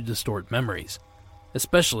tendency to distort memories,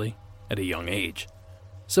 especially at a young age.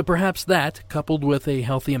 So perhaps that, coupled with a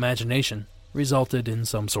healthy imagination, resulted in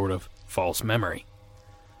some sort of false memory.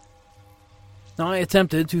 Now, I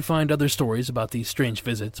attempted to find other stories about these strange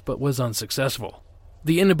visits, but was unsuccessful.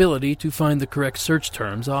 The inability to find the correct search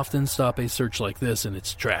terms often stop a search like this in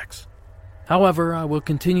its tracks. However, I will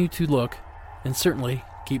continue to look, and certainly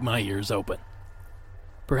keep my ears open.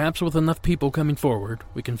 Perhaps with enough people coming forward,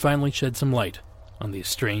 we can finally shed some light on these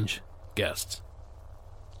strange guests.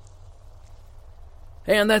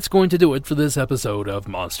 And that's going to do it for this episode of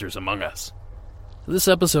Monsters Among Us. This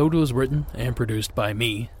episode was written and produced by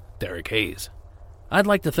me, Derek Hayes. I'd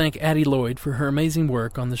like to thank Addie Lloyd for her amazing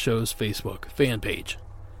work on the show's Facebook fan page.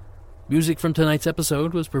 Music from tonight's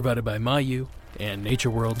episode was provided by Mayu and Nature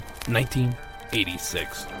World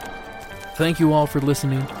 1986. Thank you all for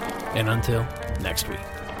listening, and until next week.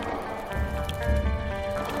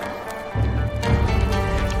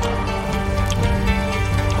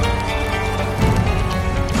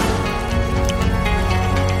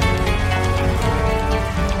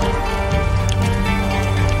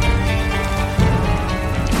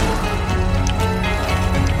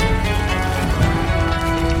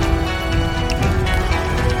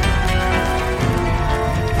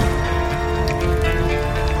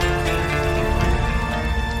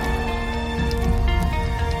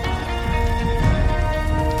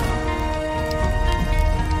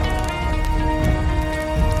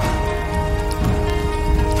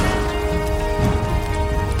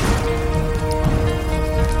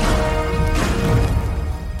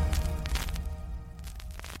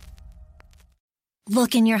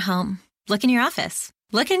 Look in your home. Look in your office.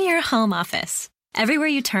 Look in your home office. Everywhere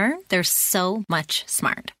you turn, there's so much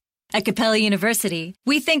smart. At Capella University,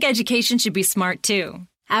 we think education should be smart too.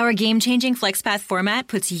 Our game-changing FlexPath format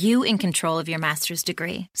puts you in control of your master's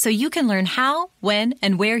degree, so you can learn how, when,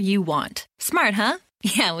 and where you want. Smart, huh?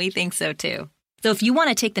 Yeah, we think so too. So if you want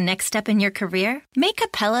to take the next step in your career, make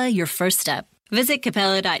Capella your first step. Visit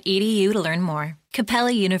capella.edu to learn more.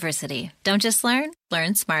 Capella University. Don't just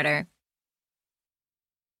learn smarter.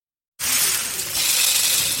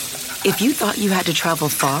 If you thought you had to travel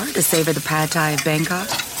far to savor the pad thai of Bangkok,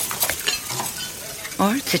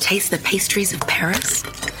 or to taste the pastries of Paris,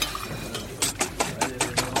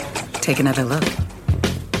 take another look.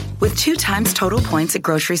 With 2 times total points at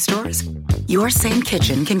grocery stores, your same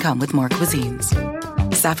kitchen can come with more cuisines.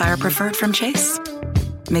 Sapphire Preferred from Chase.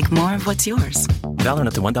 Make more of what's yours. Valid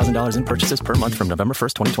up to $1,000 in purchases per month from November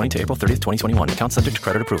 1st, 2020 to April 30th, 2021. Account subject to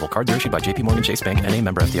credit approval. Cards are issued by JPMorgan Chase Bank, N.A.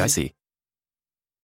 member FDIC.